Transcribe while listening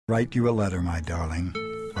write you a letter, my darling,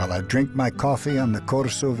 while I drink my coffee on the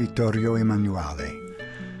Corso Vittorio Emanuele.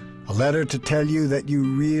 A letter to tell you that you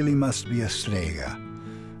really must be a strega.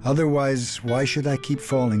 Otherwise, why should I keep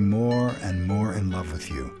falling more and more in love with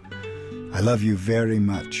you? I love you very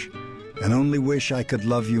much, and only wish I could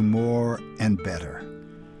love you more and better.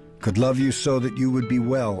 Could love you so that you would be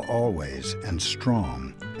well always, and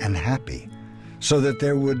strong, and happy, so that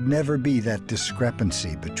there would never be that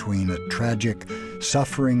discrepancy between a tragic,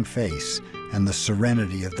 suffering face and the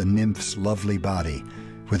serenity of the nymph's lovely body,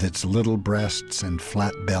 with its little breasts and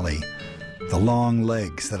flat belly, the long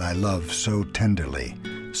legs that I love so tenderly,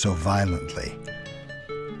 so violently.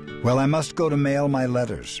 Well, I must go to mail my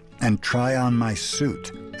letters and try on my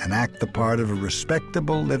suit and act the part of a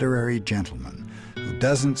respectable literary gentleman who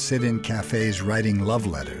doesn't sit in cafes writing love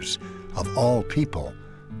letters, of all people,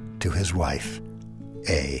 to his wife,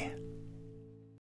 A.